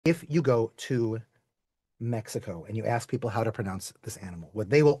if you go to Mexico and you ask people how to pronounce this animal, what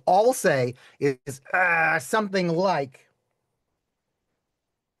they will all say is something like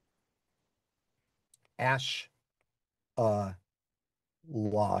ash,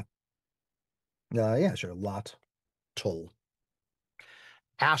 lot, yeah, sure, lot, toll,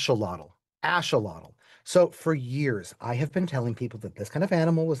 axolotl, axolotl. So for years, I have been telling people that this kind of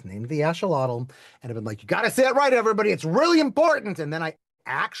animal was named the axolotl, and I've been like, you got to say it right, everybody. It's really important. And then I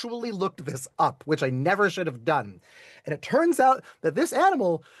actually looked this up, which I never should have done. And it turns out that this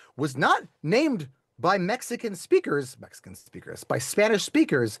animal was not named by by Spanish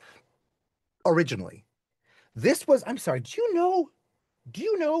speakers originally. This was, I'm sorry, do you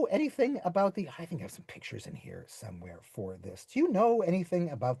know anything about I think I have some pictures in here somewhere for this. Do you know anything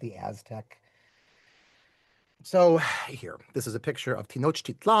about the Aztec? So here, this is a picture of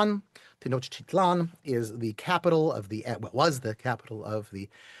Tenochtitlan. Tenochtitlan is the capital of what was the capital of the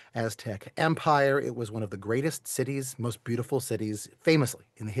Aztec Empire. It was one of the greatest cities, most beautiful cities, famously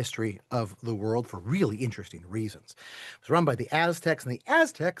in the history of the world for really interesting reasons. It was run by the Aztecs, and the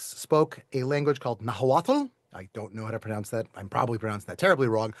Aztecs spoke a language called Nahuatl. I don't know how to pronounce that. I'm probably pronouncing that terribly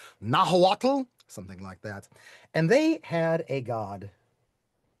wrong. Nahuatl, something like that. And they had a god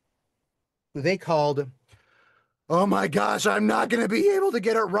who they called, oh my gosh, I'm not going to be able to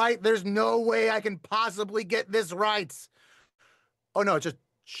get it right. There's no way I can possibly get this right. Oh no, it's just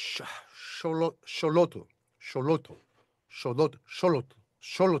Xolotl, Xolotl, Xolotl, Xolotl,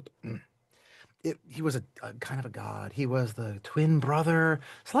 Xolotl. He was a kind of a god. He was the twin brother.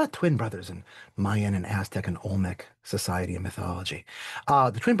 There's a lot of twin brothers in Mayan and Aztec and Olmec society and mythology.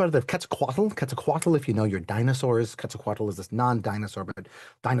 The twin brother of Quetzalcoatl. Quetzalcoatl, if you know your dinosaurs, Quetzalcoatl is this non-dinosaur, but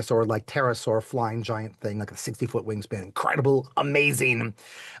dinosaur like pterosaur, flying giant thing, like a 60-foot wingspan. Incredible, amazing,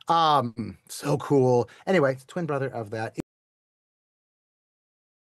 so cool. Anyway, it's twin brother of that.